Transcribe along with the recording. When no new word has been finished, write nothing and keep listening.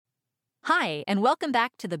Hi, and welcome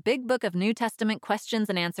back to the Big Book of New Testament Questions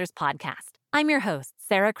and Answers podcast. I'm your host,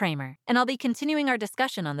 Sarah Kramer, and I'll be continuing our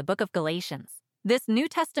discussion on the book of Galatians. This New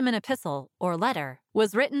Testament epistle, or letter,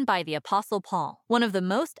 was written by the Apostle Paul, one of the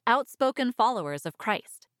most outspoken followers of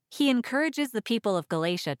Christ. He encourages the people of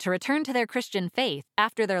Galatia to return to their Christian faith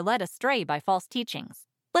after they're led astray by false teachings.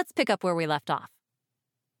 Let's pick up where we left off.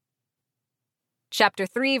 Chapter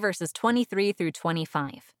 3, verses 23 through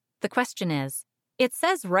 25. The question is, it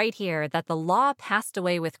says right here that the law passed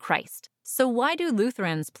away with Christ. So why do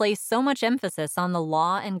Lutherans place so much emphasis on the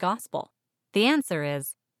law and gospel? The answer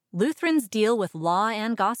is, Lutherans deal with law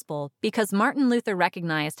and gospel because Martin Luther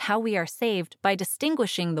recognized how we are saved by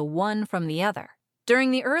distinguishing the one from the other.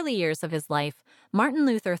 During the early years of his life, Martin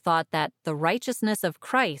Luther thought that the righteousness of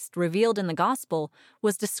Christ revealed in the gospel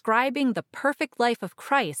was describing the perfect life of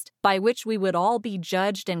Christ by which we would all be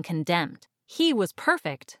judged and condemned. He was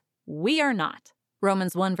perfect. We are not.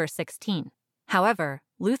 Romans 1 verse 16. However,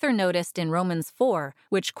 Luther noticed in Romans 4,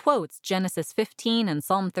 which quotes Genesis 15 and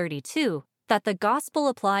Psalm 32, that the gospel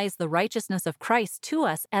applies the righteousness of Christ to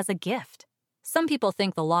us as a gift. Some people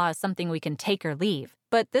think the law is something we can take or leave,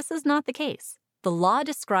 but this is not the case. The law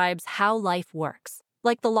describes how life works,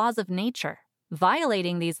 like the laws of nature.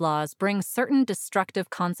 Violating these laws brings certain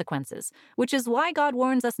destructive consequences, which is why God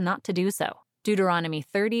warns us not to do so. Deuteronomy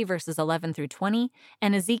 30 verses 11 through 20,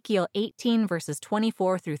 and Ezekiel 18 verses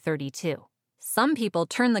 24 through 32. Some people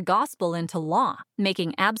turn the gospel into law,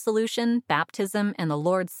 making absolution, baptism, and the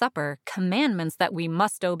Lord's Supper commandments that we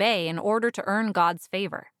must obey in order to earn God's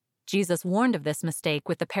favor. Jesus warned of this mistake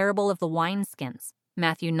with the parable of the wineskins,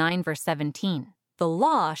 Matthew 9 verse 17. The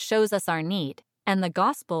law shows us our need, and the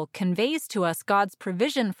gospel conveys to us God's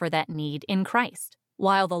provision for that need in Christ.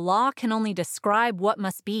 While the law can only describe what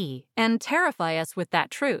must be and terrify us with that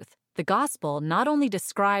truth, the gospel not only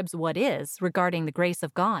describes what is regarding the grace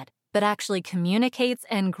of God, but actually communicates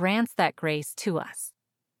and grants that grace to us.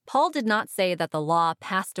 Paul did not say that the law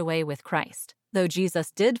passed away with Christ, though Jesus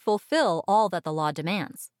did fulfill all that the law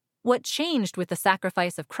demands. What changed with the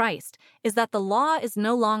sacrifice of Christ is that the law is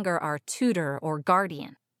no longer our tutor or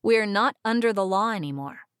guardian. We are not under the law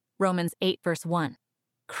anymore. Romans 8 verse 1.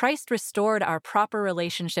 Christ restored our proper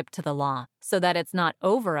relationship to the law so that it's not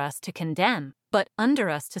over us to condemn, but under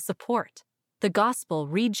us to support. The gospel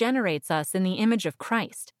regenerates us in the image of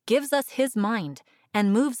Christ, gives us his mind,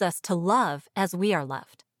 and moves us to love as we are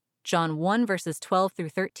loved. John 1 verses 12 through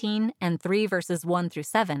 13 and 3 verses 1 through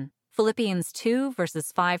 7, Philippians 2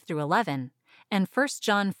 verses 5 through 11, and 1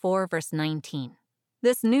 John 4 verse 19.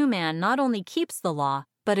 This new man not only keeps the law,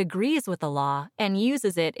 but agrees with the law and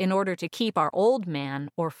uses it in order to keep our old man,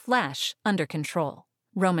 or flesh, under control.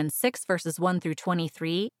 Romans 6 verses 1 through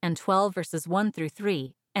 23 and 12 verses 1 through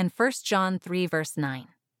 3, and 1 John 3 verse 9.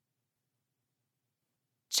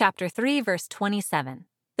 Chapter 3 verse 27.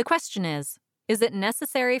 The question is it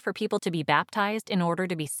necessary for people to be baptized in order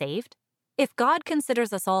to be saved? If God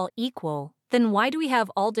considers us all equal, then why do we have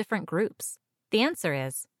all different groups? The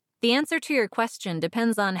answer to your question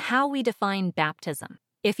depends on how we define baptism.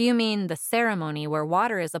 If you mean the ceremony where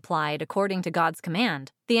water is applied according to God's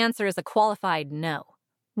command, the answer is a qualified no.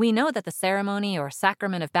 We know that the ceremony or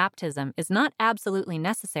sacrament of baptism is not absolutely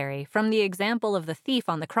necessary from the example of the thief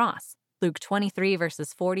on the cross, Luke 23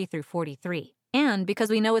 verses 40 through 43, and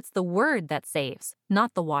because we know it's the word that saves,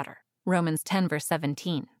 not the water, Romans 10 verse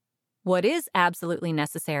 17. What is absolutely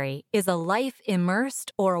necessary is a life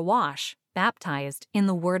immersed or awash, baptized in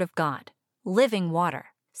the Word of God, living water.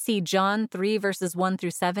 See John 3 verses 1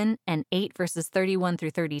 through 7 and 8 verses 31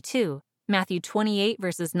 through 32, Matthew 28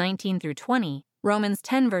 verses 19 through 20, Romans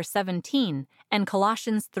 10 verse 17, and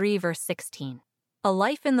Colossians 3 verse 16. A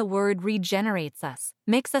life in the Word regenerates us,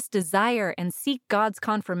 makes us desire and seek God's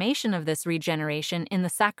confirmation of this regeneration in the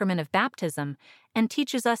sacrament of baptism, and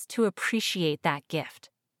teaches us to appreciate that gift.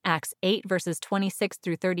 Acts 8 verses 26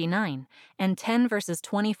 through 39, and 10 verses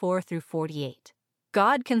 24 through 48.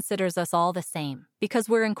 God considers us all the same because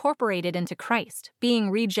we're incorporated into Christ, being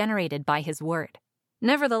regenerated by his word.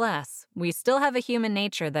 Nevertheless, we still have a human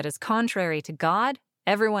nature that is contrary to God,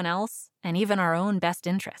 everyone else, and even our own best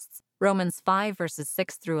interests. Romans 5 verses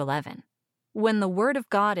 6 through 11. When the word of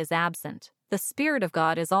God is absent, the Spirit of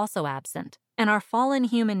God is also absent, and our fallen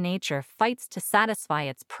human nature fights to satisfy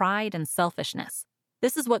its pride and selfishness.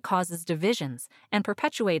 This is what causes divisions and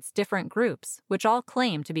perpetuates different groups, which all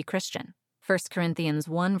claim to be Christian. 1 Corinthians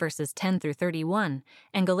 1 verses 10 through 31,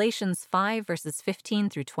 and Galatians 5 verses 15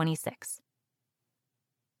 through 26.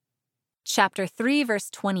 Chapter 3 verse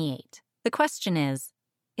 28. The question is,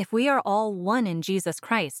 if we are all one in Jesus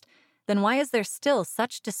Christ, then why is there still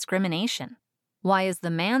such discrimination? Why is the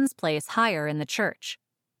man's place higher in the church?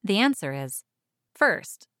 The answer is,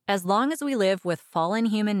 first, as long as we live with fallen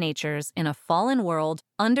human natures in a fallen world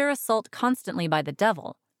under assault constantly by the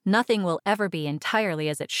devil, nothing will ever be entirely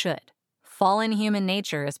as it should. Fallen human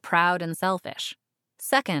nature is proud and selfish.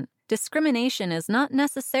 Second, discrimination is not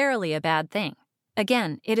necessarily a bad thing.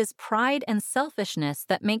 Again, it is pride and selfishness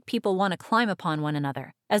that make people want to climb upon one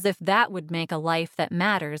another, as if that would make a life that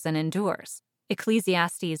matters and endures.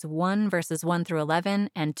 Ecclesiastes 1 verses 1 through 11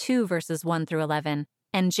 and 2 verses 1 through 11,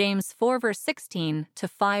 and James 4 verse 16 to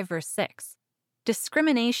 5 verse 6.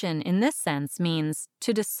 Discrimination in this sense means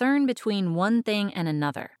to discern between one thing and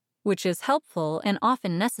another, which is helpful and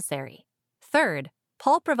often necessary. Third,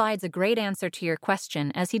 Paul provides a great answer to your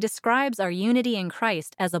question as he describes our unity in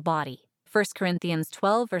Christ as a body. 1 Corinthians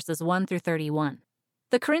 12 verses 1 through 31.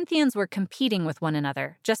 The Corinthians were competing with one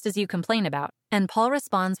another, just as you complain about, and Paul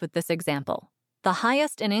responds with this example. The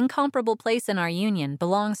highest and incomparable place in our union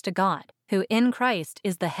belongs to God, who in Christ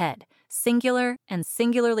is the head, singular and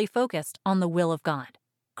singularly focused on the will of God.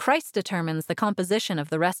 Christ determines the composition of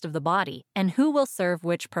the rest of the body and who will serve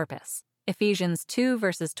which purpose. Ephesians 2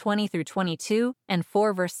 verses 20 through 22 and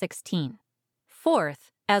 4 verse 16.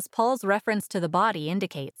 Fourth, as Paul's reference to the body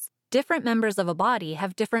indicates, different members of a body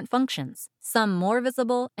have different functions, some more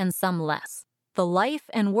visible and some less. The life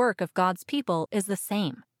and work of God's people is the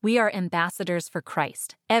same. We are ambassadors for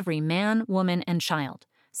Christ, every man, woman, and child.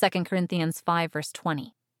 2 Corinthians 5 verse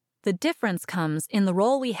 20. The difference comes in the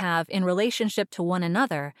role we have in relationship to one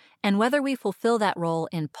another and whether we fulfill that role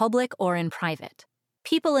in public or in private.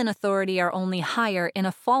 People in authority are only higher in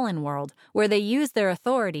a fallen world where they use their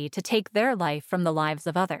authority to take their life from the lives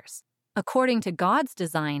of others. According to God's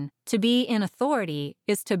design, to be in authority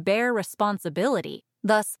is to bear responsibility.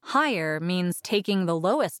 Thus, higher means taking the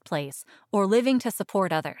lowest place or living to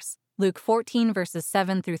support others. Luke 14 verses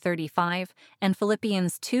 7 through 35 and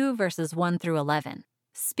Philippians 2 verses 1 through 11.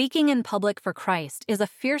 Speaking in public for Christ is a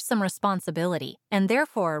fearsome responsibility and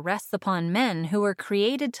therefore rests upon men who were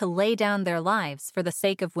created to lay down their lives for the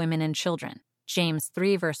sake of women and children. James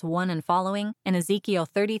 3 verse 1 and following and Ezekiel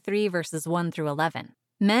 33 verses 1 through 11.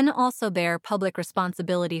 Men also bear public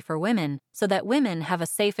responsibility for women so that women have a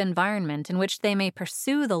safe environment in which they may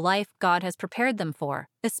pursue the life God has prepared them for,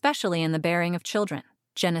 especially in the bearing of children.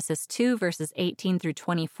 Genesis 2 verses 18 through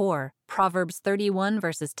 24, Proverbs 31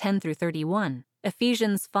 verses 10 through 31,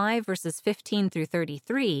 Ephesians 5 verses 15 through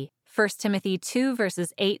 33, 1 Timothy 2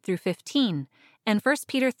 verses 8 through 15, and 1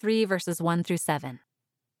 Peter 3 verses 1 through 7.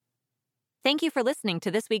 Thank you for listening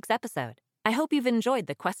to this week's episode. I hope you've enjoyed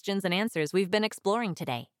the questions and answers we've been exploring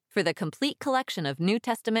today. For the complete collection of New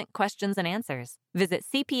Testament questions and answers, visit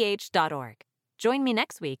cph.org. Join me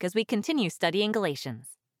next week as we continue studying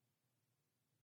Galatians.